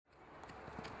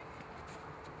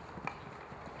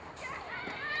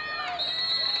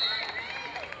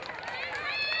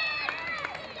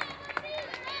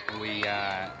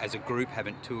as a group,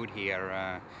 haven't toured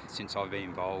here since I've been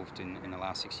involved in the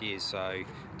last 6 years. So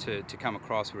to come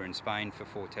across, we were in Spain for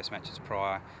 4 Test matches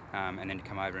prior, and then to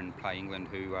come over and play England,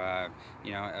 who are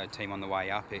a team on the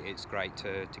way up. It's great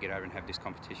to get over and have this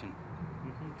competition.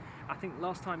 I think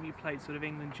last time you played sort of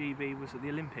England GB was at the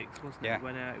Olympics, wasn't it?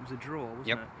 When it was a draw,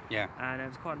 wasn't it? Yeah. And it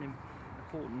was quite an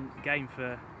important game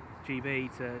for GB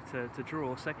to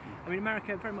draw. So, I mean,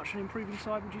 America very much an improving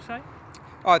side, would you say?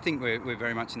 Oh, I think we're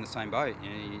very much in the same boat.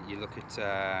 You look at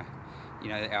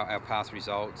our past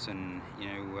results, and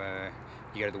you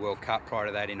go to the World Cup prior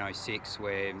to that in '06,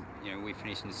 where we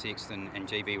finished in 6th and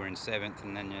GB were in 7th,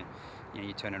 and then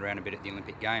you turn it around a bit at the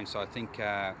Olympic Games. So I think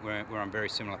we're on very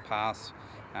similar paths,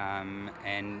 and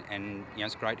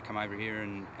it's great to come over here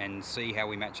and see how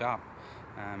we match up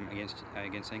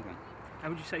against England. And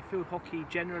would you say field hockey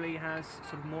generally has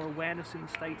sort of more awareness in the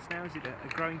States now? Is it a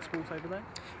growing sport over there?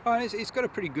 Oh, it's got a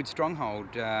pretty good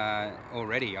stronghold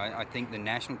already. I think the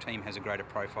national team has a greater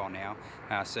profile now.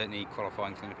 Certainly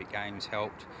qualifying for Olympic Games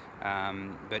helped,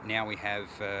 but now we have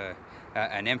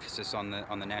an emphasis on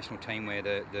the national team, where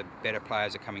the better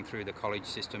players are coming through the college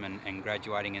system and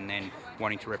graduating and then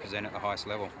wanting to represent at the highest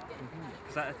level.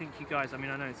 Because I think you guys, I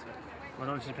mean, I know it's my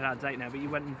knowledge is a bit out of date now, but you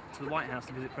went to the White House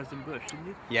to visit President Bush, didn't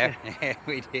you? Yeah,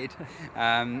 we did.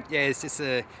 It's just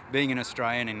being an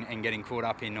Australian and getting caught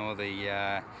up in all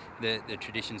the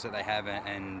traditions that they have,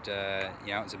 and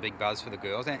it was a big buzz for the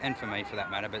girls and for me for that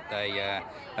matter. But they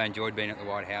enjoyed being at the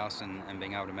White House and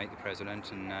being able to meet the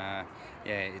president, and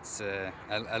it's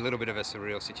a little bit of a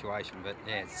surreal situation, but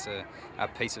it's a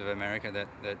piece of America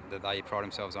that they pride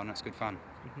themselves on. It's good fun.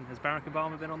 Has Barack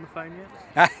Obama been on the phone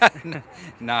yet?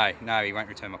 No, he won't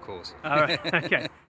return my calls. All right, okay.